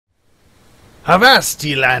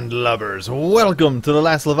Avasti land lubbers, welcome to the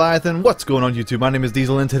Last Leviathan. What's going on YouTube? My name is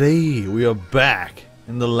Diesel and today we are back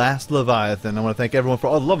in the Last Leviathan. I want to thank everyone for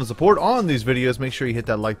all the love and support on these videos. Make sure you hit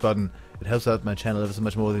that like button. It helps out my channel ever so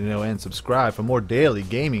much more than you know, and subscribe for more daily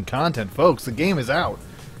gaming content. Folks, the game is out.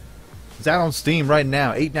 It's out on Steam right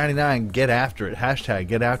now, $8.99. Get after it. Hashtag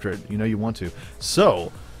get after it. You know you want to.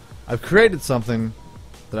 So, I've created something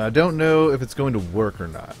that I don't know if it's going to work or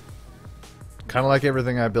not. Kind of like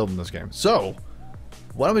everything I build in this game. So,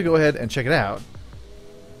 why don't we go ahead and check it out?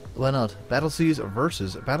 Why not? Battle Seas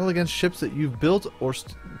versus battle against ships that you've built or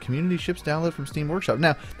community ships downloaded from Steam Workshop.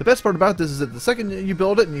 Now, the best part about this is that the second you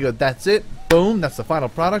build it and you go, that's it, boom, that's the final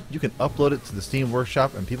product, you can upload it to the Steam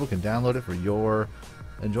Workshop and people can download it for your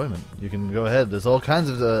enjoyment. You can go ahead. There's all kinds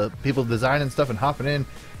of people designing stuff and hopping in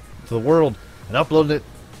to the world and uploading it.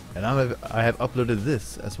 And I have uploaded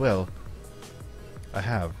this as well. I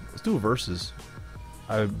have. Let's do a versus.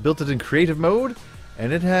 I built it in creative mode,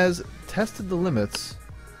 and it has tested the limits.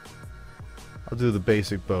 I'll do the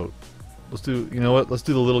basic boat. Let's do, you know what? Let's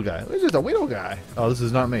do the little guy. It's just a little guy. Oh, this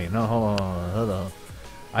is not me. No, hold on.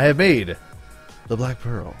 I have made the Black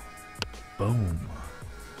Pearl. Boom.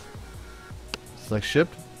 Select ship.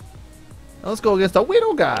 Now let's go against the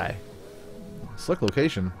Widow guy. Select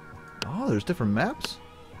location. Oh, there's different maps?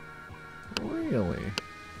 Really?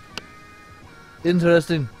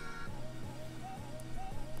 Interesting.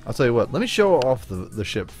 I'll tell you what, let me show off the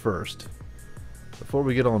ship first before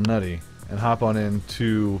we get all nutty and hop on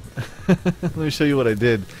into let me show you what I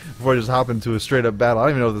did before I just hop into a straight up battle. I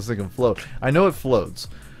don't even know if this thing can float. I know it floats.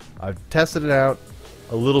 I've tested it out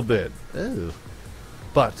a little bit. Ooh.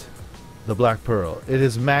 But the Black Pearl, it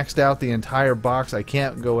has maxed out the entire box. I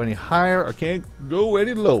can't go any higher. I can't go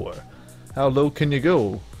any lower. How low can you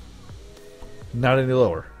go? Not any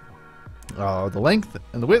lower. The length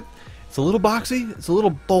and the width, it's a little boxy, it's a little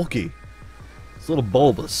bulky, it's a little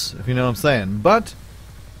bulbous, if you know what I'm saying. But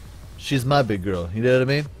she's my big girl, you know what I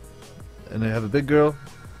mean? And I have a big girl,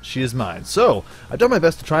 she is mine. So I've done my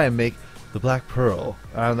best to try and make the Black Pearl.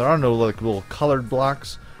 There are no like little colored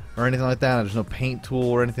blocks or anything like that. There's no paint tool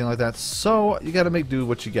or anything like that. So you got to make do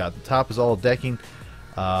what you got. The top is all decking.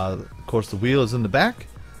 Of course, the wheel is in the back.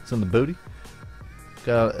 It's in the booty.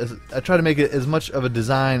 I try to make it as much of a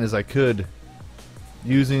design as I could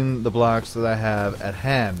using the blocks that I have at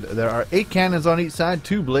hand. There are 8 cannons on each side,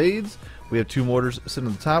 2 blades. We have 2 mortars sitting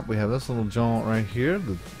on the top. We have this little joint right here,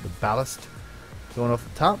 the ballast going off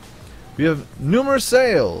the top. We have numerous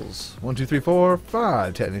sails, 1, 2, 3, 4,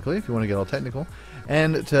 5 technically, if you want to get all technical.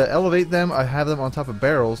 And to elevate them, I have them on top of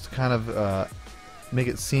barrels to kind of make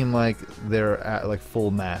it seem like they're at like full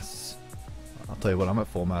masts. I'll tell you what, I'm at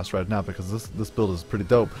full mast right now because this build is pretty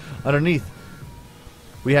dope. Underneath,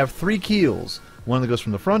 we have 3 keels. One that goes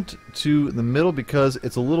from the front to the middle because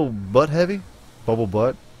it's a little butt heavy. Bubble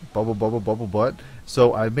butt. Bubble, bubble, bubble butt.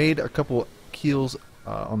 So I made a couple keels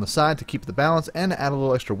on the side to keep the balance and add a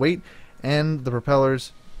little extra weight. And the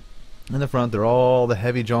propellers in the front, they're all the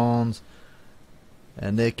heavy johns.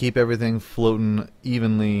 And they keep everything floating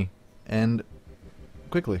evenly and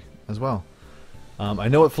quickly as well. I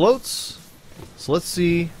know it floats. So let's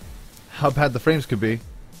see how bad the frames could be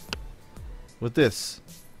with this.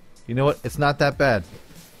 You know what? It's not that bad.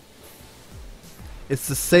 It's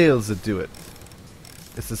the sails that do it.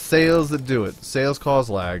 It's the sails that do it. Sails cause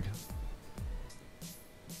lag.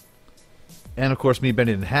 And of course me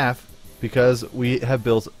bending in half because we have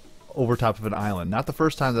built over top of an island. Not the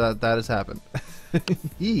first time that has happened.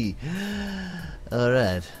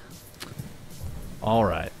 Alright.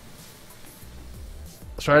 Alright.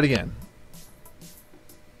 Let's try it again.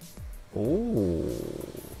 Oh,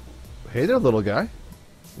 hey there, little guy.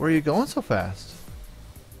 Where are you going so fast?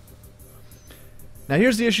 Now,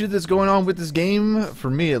 here's the issue that's going on with this game, for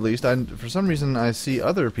me at least. For some reason, I see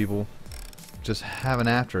other people just having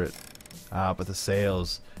after it. But the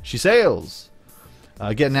sails. She sails!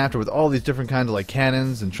 Getting after with all these different kinds of like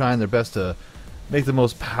cannons and trying their best to make the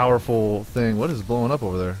most powerful thing. What is blowing up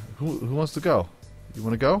over there? Who wants to go? You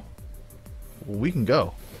want to go? Well, we can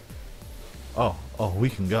go. Oh, we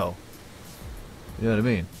can go. You know what I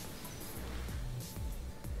mean?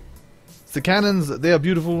 The cannons, they are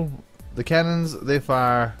beautiful. The cannons, they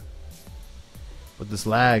fire. But this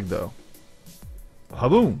lag, though.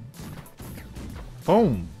 Haboom!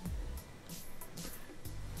 Boom!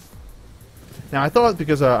 Now, I thought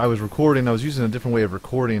because I was recording, I was using a different way of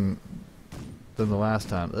recording than the last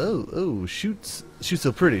time. Oh, shoots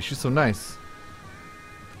so pretty, shoots so nice.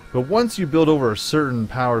 But once you build over a certain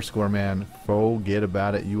power score, man, forget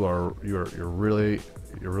about it. You're really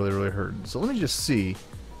hurting. So let me just see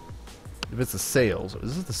if it's the sails.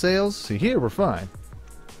 Is it the sails? See, here we're fine.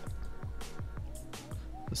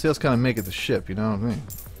 The sails kind of make it the ship, you know what I mean?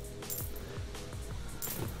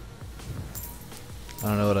 I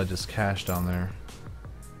don't know what I just cached on there.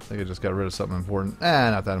 I think I just got rid of something important.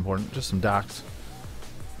 Not that important. Just some docks.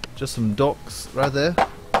 Just some docks right there.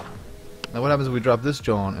 Now what happens if we drop this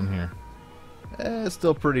John in here? It's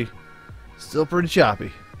still pretty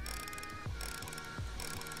choppy.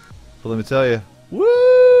 But let me tell you,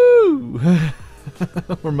 woo!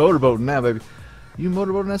 We're motorboating now, baby. You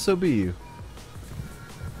motorboating SOB, you.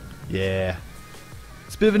 Yeah.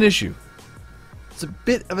 It's a bit of an issue. It's a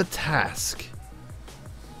bit of a task.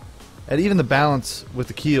 And even the balance with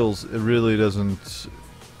the keels, it really doesn't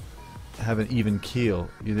have an even keel.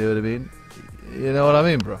 You know what I mean? You know what I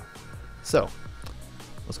mean, bro? So,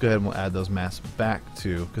 let's go ahead and we'll add those masts back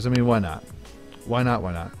to, because I mean, why not? Why not?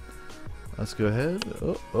 Why not? Let's go ahead.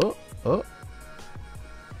 Oh.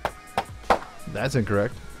 That's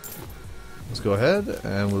incorrect. Let's go ahead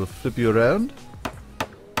and we'll flip you around.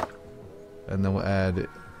 And then we'll add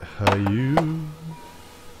you.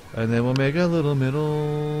 And then we'll make a little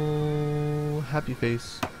middle happy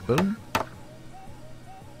face. Boom.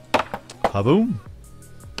 Ha-boom.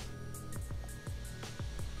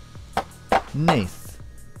 Nice.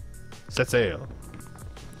 Set sail.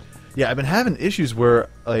 Yeah, I've been having issues where,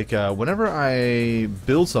 like, whenever I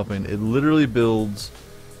build something, it literally builds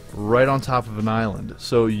right on top of an island.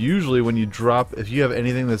 So usually when you drop, if you have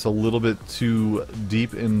anything that's a little bit too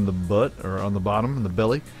deep in the butt, or on the bottom, in the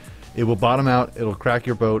belly, it will bottom out, it'll crack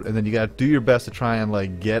your boat, and then you gotta do your best to try and,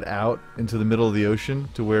 like, get out into the middle of the ocean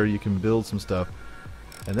to where you can build some stuff.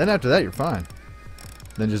 And then after that, you're fine.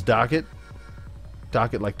 Then just dock it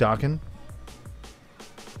like docking.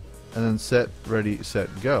 And then set, ready, set,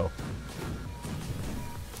 go.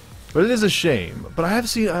 But it is a shame. But I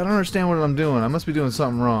don't understand what I'm doing. I must be doing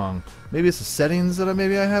something wrong. Maybe it's the settings that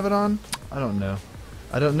maybe I have it on? I don't know.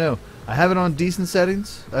 I have it on decent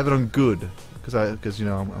settings. I have it on good. Because you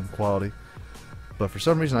know, I'm quality. But for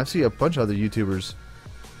some reason, I see a bunch of other YouTubers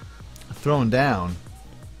throwing down.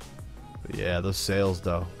 But yeah, those sails,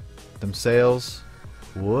 though. Them sails.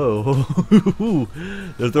 Whoa.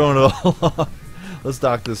 They're throwing it all off. Let's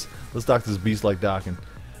dock this beast like docking.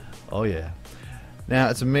 Oh yeah. Now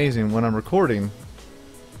it's amazing when I'm recording.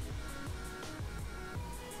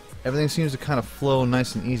 Everything seems to kind of flow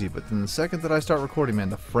nice and easy, but then the second that I start recording,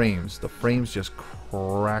 man, the frames just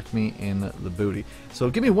crack me in the booty.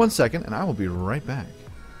 So give me 1 second, and I will be right back.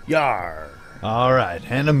 Yar. All right,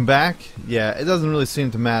 and I'm back. Yeah, it doesn't really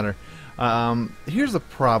seem to matter. Here's the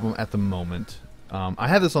problem at the moment. I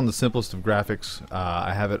have this on the simplest of graphics.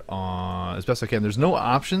 I have it on as best I can. There's no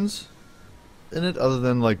options in it other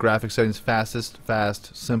than like graphic settings: fastest,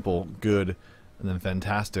 fast, simple, good, and then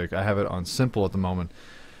fantastic. I have it on simple at the moment,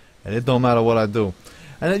 and it don't matter what I do.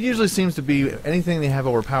 And it usually seems to be anything they have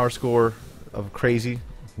over power score of crazy,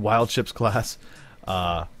 wild ships class,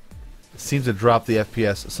 seems to drop the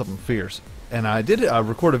FPS something fierce. And I did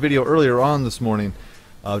record a video earlier on this morning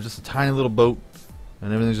of just a tiny little boat.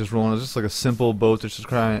 And everything's just rolling. It's just like a simple boat that's just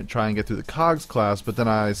try and get through the cogs class. But then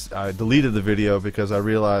I deleted the video because I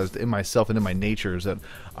realized in myself and in my natures that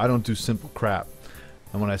I don't do simple crap.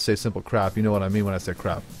 And when I say simple crap, you know what I mean when I say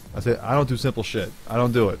crap. I don't do simple shit. I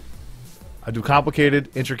don't do it. I do complicated,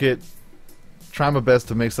 intricate, try my best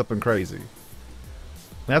to make something crazy.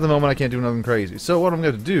 And at the moment I can't do nothing crazy. So what I'm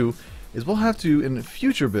going to do is we'll have to, in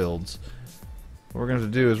future builds, what we're going to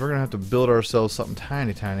have to do is we're going to have to build ourselves something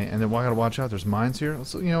tiny, and then we got to watch out. There's mines here.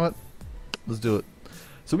 So you know what? Let's do it.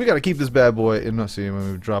 So we got to keep this bad boy in. Let's see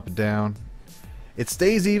when we drop it down. It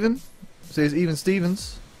stays even. Stays even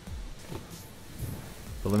Stevens.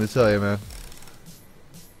 But let me tell you, man.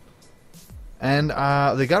 And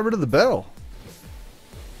they got rid of the bell.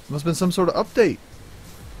 Must have been some sort of update.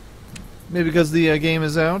 Maybe because the game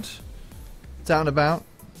is out. It's out and about.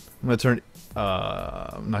 I'm going to turn...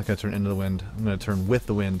 I'm not going to turn into the wind. I'm going to turn with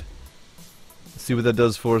the wind. Let's see what that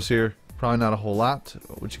does for us here. Probably not a whole lot.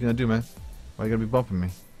 What you going to do, man? Why you going to be bumping me?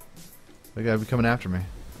 Why you got to be coming after me?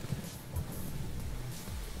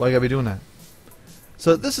 Why you got to be doing that?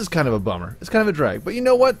 So this is kind of a bummer. It's kind of a drag. But you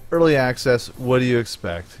know what? Early access, what do you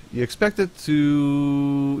expect? You expect it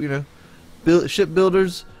to, you know, ship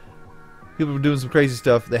builders. People are doing some crazy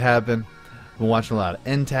stuff. They have been. I've been watching a lot of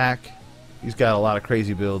NTAC. He's got a lot of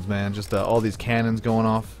crazy builds, man. Just all these cannons going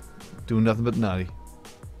off, doing nothing but nutty.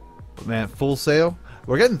 But man, full sail.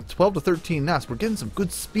 We're getting 12 to 13 knots. We're getting some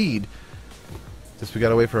good speed. Just we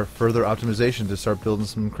gotta wait for further optimization to start building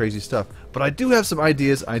some crazy stuff. But I do have some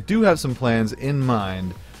ideas. I do have some plans in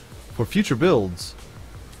mind for future builds.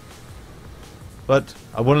 But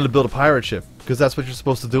I wanted to build a pirate ship because that's what you're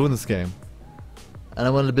supposed to do in this game. And I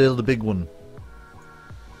wanted to build a big one.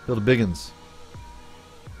 Build a big uns.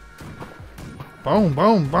 Boom,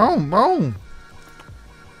 boom, boom, boom.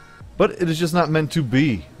 But it is just not meant to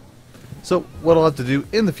be. So what I'll have to do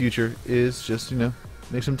in the future is just, you know,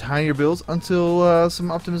 make some tinier builds until some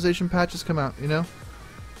optimization patches come out, you know?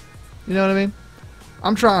 You know what I mean?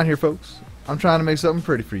 I'm trying here, folks. I'm trying to make something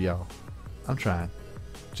pretty for y'all. I'm trying.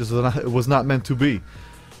 Just that it was not meant to be.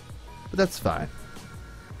 But that's fine.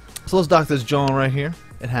 So let's dock this John right here.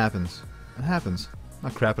 It happens. It happens. I'm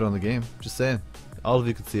not crapping on the game. Just saying. All of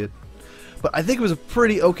you can see it. But I think it was a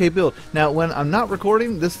pretty okay build. Now, when I'm not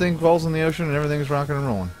recording, this thing falls in the ocean and everything's rocking and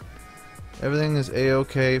rolling. Everything is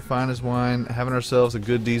a-okay, fine as wine, having ourselves a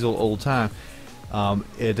good diesel old time. You know,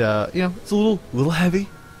 it's a little heavy.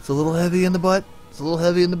 It's a little heavy in the butt. It's a little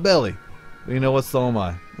heavy in the belly. But you know what? So am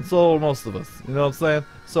I. And so are most of us. You know what I'm saying?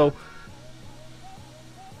 So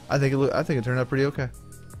I think it turned out pretty okay.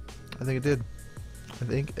 I think it did. I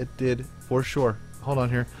think it did for sure. Hold on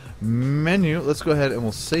here. Menu. Let's go ahead and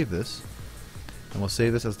we'll save this. And we'll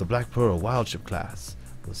save this as the Black Pearl Wild Ship class.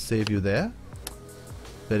 We'll save you there.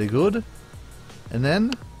 Very good. And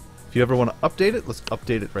then, if you ever want to update it, let's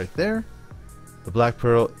update it right there. The Black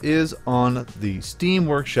Pearl is on the Steam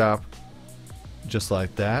Workshop. Just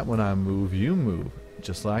like that. When I move, you move.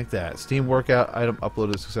 Just like that. Steam Workout item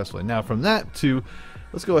uploaded successfully. Now from that to,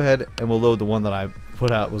 let's go ahead and we'll load the one that I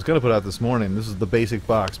was going to put out this morning. This is the basic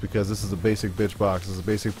box because this is a basic bitch box. This is a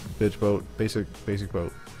basic bitch boat. Basic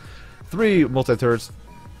boat. 3 multi-turrets.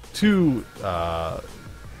 2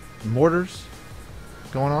 mortars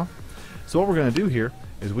going on. So what we're going to do here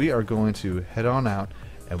is we are going to head on out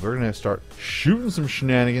and we're going to start shooting some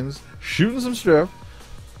shenanigans, shooting some stuff.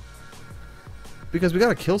 Because we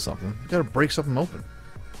gotta kill something. We gotta break something open.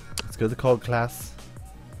 Let's go to the Called class.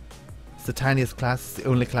 It's the tiniest class. It's the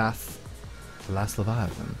only class. The Last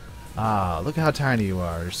Leviathan. Ah, look at how tiny you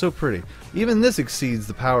are. You're so pretty. Even this exceeds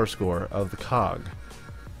the power score of the cog.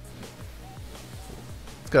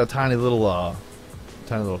 It's got a tiny little,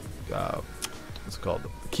 what's it called?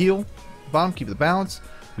 The keel. Bottom, keep the balance.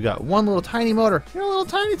 We got one little tiny motor. You're a little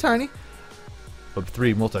tiny. But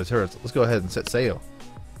 3 multi-turrets. Let's go ahead and set sail.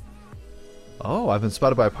 Oh, I've been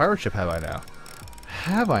spotted by a pirate ship, have I now?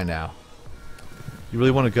 Have I now? You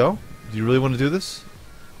really want to go? Do you really want to do this?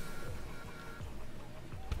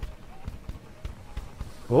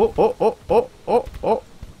 Oh.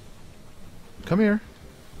 Come here.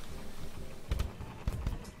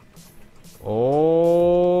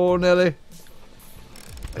 Oh, Nelly.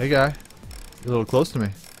 Hey, guy. You're a little close to me.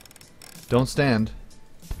 Don't stand.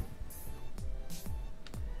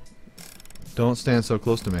 Don't stand so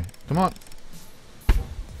close to me. Come on.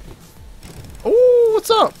 Oh,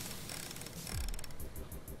 what's up?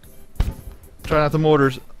 Trying out the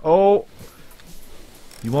mortars. Oh.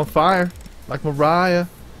 You on fire. Like Mariah.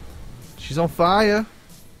 She's on fire.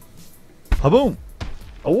 Ha-boom.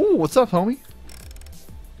 Oh, what's up, homie?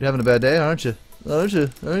 You're having a bad day, aren't you? Aren't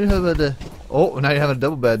you having a bad day? Oh, now you're having a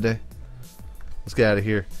double bad day. Let's get out of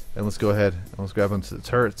here. And let's go ahead. And let's grab onto the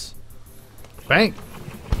turrets. Bang.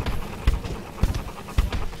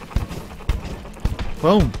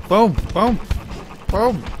 Boom, boom, boom,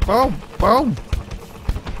 boom, boom, boom.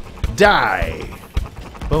 Die.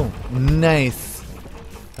 Boom. Nice.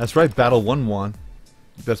 That's right. Battle 1-1.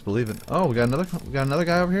 You best believe it. Oh, we got another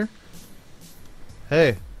guy over here.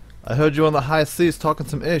 Hey, I heard you on the high seas talking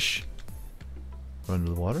some ish. We're under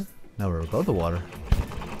the water. Now we're above the water.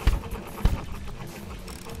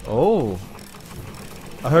 Oh,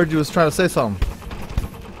 I heard you was trying to say something.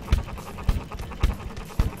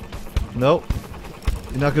 Nope.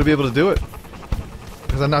 You're not going to be able to do it.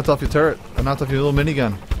 Because I knocked off your turret. I knocked off your little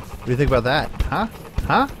minigun. What do you think about that? Huh?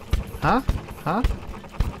 Huh? Huh? Huh?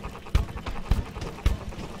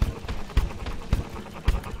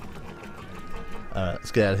 Alright,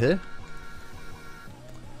 let's get out of here.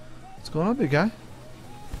 What's going on, big guy?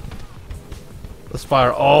 Let's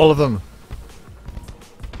fire all of them.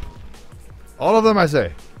 All of them, I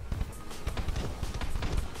say.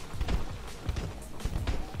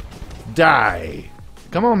 Die.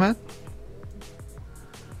 Come on, man.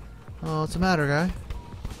 Oh, what's the matter, guy?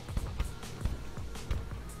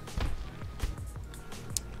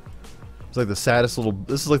 It's like the saddest little...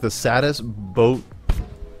 This is like the saddest boat...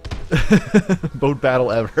 boat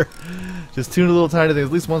battle ever. Just 2 little tiny things.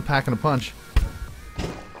 At least one's packing a punch.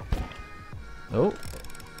 Oh.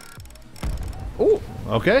 Oh,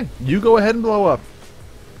 okay. You go ahead and blow up.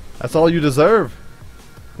 That's all you deserve.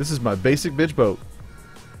 This is my basic bitch boat.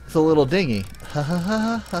 It's a little dinghy. Ha ha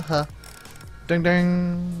ha ha ha. Ding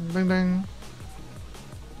ding. Ding ding.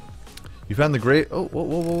 You found the grave. Oh, whoa,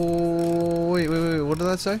 whoa, whoa. Wait. What did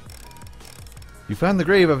that say? You found the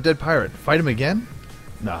grave of a dead pirate. Fight him again?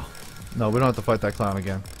 No. No, we don't have to fight that clown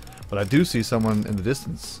again. But I do see someone in the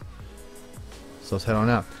distance. So let's head on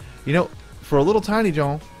out. You know, for a little tiny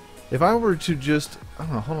John, if I were to just... I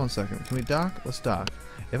don't know, hold on a second. Can we dock? Let's dock.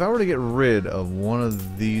 If I were to get rid of one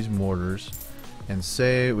of these mortars and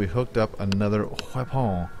say we hooked up another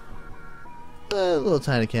weapon, a little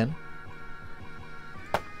tiny cannon.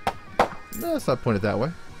 No, let's not point it that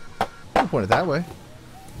way. We'll point it that way.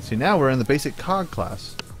 See, now we're in the basic cog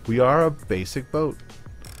class. We are a basic boat.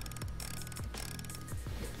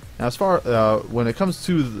 Now, as far when it comes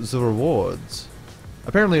to the rewards,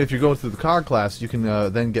 apparently, if you're going through the cog class, you can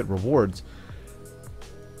then get rewards.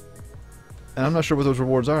 And I'm not sure what those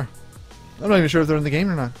rewards are. I'm not even sure if they're in the game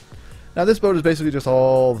or not. Now, this boat is basically just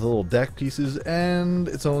all the little deck pieces, and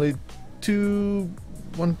it's only 2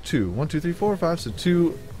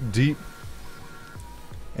 deep.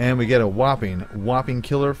 And we get a whopping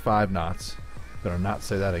killer 5 knots. Better not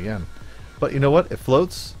say that again. But you know what? It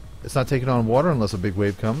floats. It's not taking on water unless a big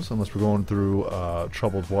wave comes, unless we're going through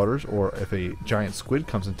troubled waters, or if a giant squid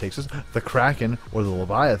comes and takes us. The Kraken, or the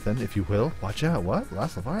Leviathan, if you will. Watch out. What?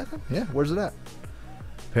 Last Leviathan? Yeah, where's it at?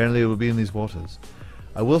 Apparently it will be in these waters.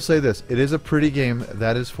 I will say this. It is a pretty game,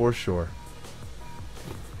 that is for sure.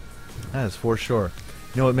 That is for sure.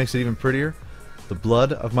 You know what makes it even prettier? The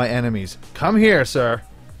blood of my enemies. Come here, sir.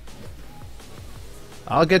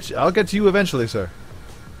 I'll get to you eventually, sir.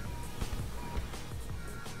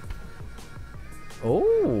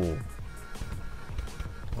 Oh.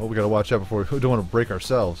 Oh, we gotta watch out before we don't want to break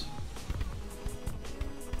ourselves.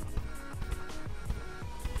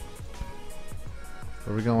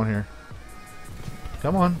 Where are we going here?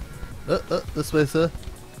 Come on. This way, sir.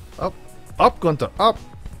 Up. Up, Gunther. Up.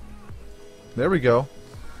 There we go.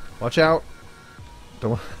 Watch out.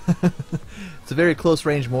 Don't. It's a very close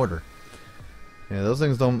range mortar. Yeah, those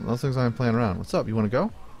things aren't playing around. What's up? You want to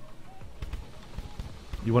go?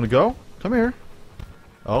 You want to go? Come here.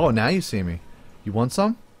 Oh, now you see me. You want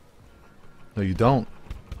some? No, you don't.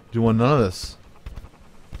 You want none of this.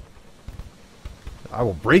 I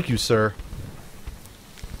will break you, sir.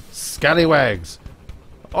 Scallywags.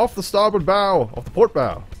 Off the starboard bow. Off the port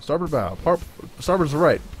bow. Starboard bow. Starboard's the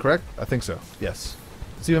right, correct? I think so. Yes.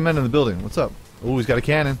 See the men in the building. What's up? Oh, he's got a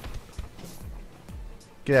cannon.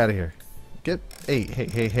 Get out of here. Get. Hey.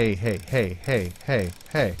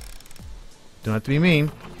 Don't have to be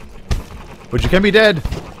mean. But you can be dead.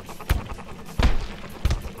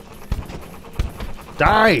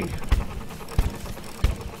 Die.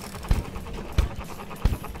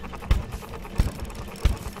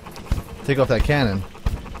 Take off that cannon.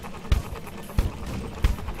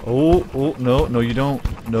 Oh, no, you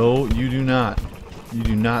don't. No, you do not. You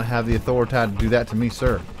do not have the authority to do that to me,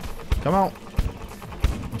 sir. Come out.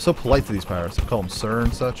 I'm so polite to these pirates. I call them sir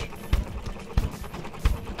and such.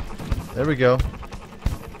 There we go.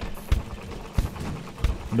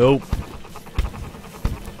 Nope.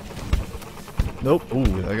 Nope.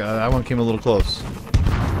 Ooh, that one came a little close.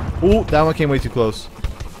 Ooh, that one came way too close.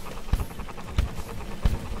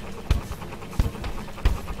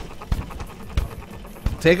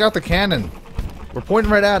 Take out the cannon. We're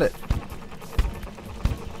pointing right at it.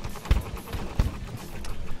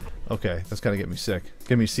 Okay, that's gotta get me sick.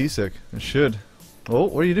 Get me seasick. It should. Oh,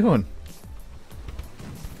 what are you doing?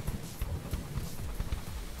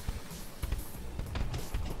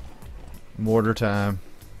 Mortar time.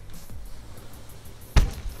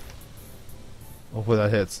 Hopefully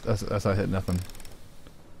that hits. That's not hit nothing.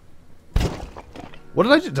 What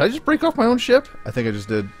did I do? Did I just break off my own ship? I think I just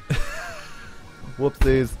did.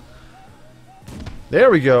 Whoopsies.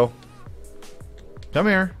 There we go. Come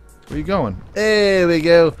here. Where you going? There we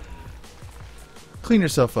go. Clean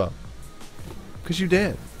yourself up. Because you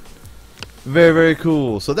did. Very, very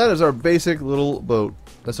cool. So that is our basic little boat.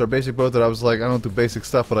 That's our basic boat that I was like, I don't do basic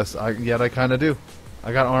stuff, but yet I kind of do.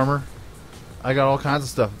 I got armor. I got all kinds of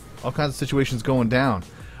stuff. All kinds of situations going down.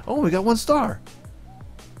 Oh, we got 1 star.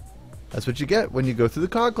 That's what you get when you go through the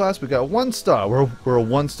COG class. We got 1 star. We're a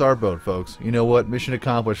 1-star boat, folks. You know what? Mission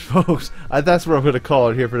accomplished, folks. That's what I'm going to call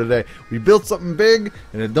it here for today. We built something big,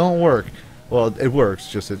 and it don't work. Well, it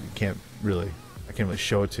works. Just that I can't really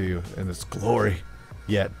show it to you in its glory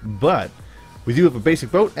yet. But we do have a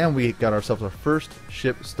basic boat, and we got ourselves our first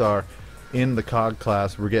ship star in the COG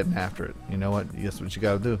class. We're getting after it. You know what? That's what you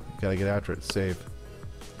got to do. You got to get after it. Save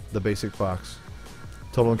the basic box.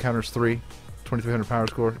 Total encounters 3. 2300 power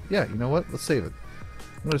score. Yeah, you know what? Let's save it.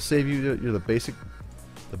 I'm going to save you. You're the basic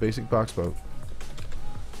box boat.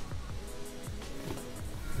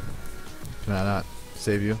 Can I not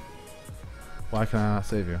save you? Why can I not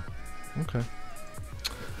save you? Okay.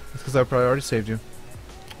 That's because I probably already saved you.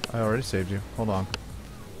 I already saved you. Hold on.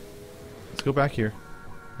 Let's go back here.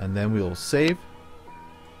 And then we will save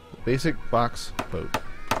Basic box boat.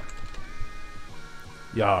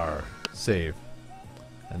 Yar. Save.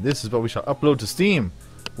 And this is what we shall upload to Steam.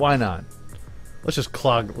 Why not? Let's just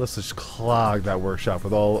clog that workshop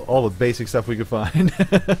with all the basic stuff we could find.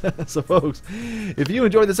 So folks, if you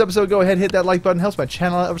enjoyed this episode, go ahead, hit that like button. Helps my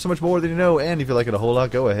channel out ever so much more than you know. And if you like it a whole lot,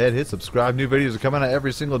 go ahead, hit subscribe. New videos are coming out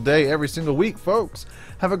every single day, every single week, folks.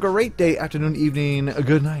 Have a great day, afternoon, evening, a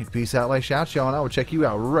good night. Peace out, like shout, y'all, and I will check you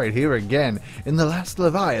out right here again in the Last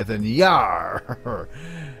Leviathan. Yar!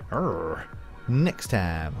 Next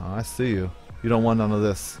time. Oh, I see you. You don't want none of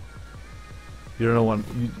this. You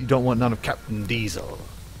don't want none of Captain Diesel.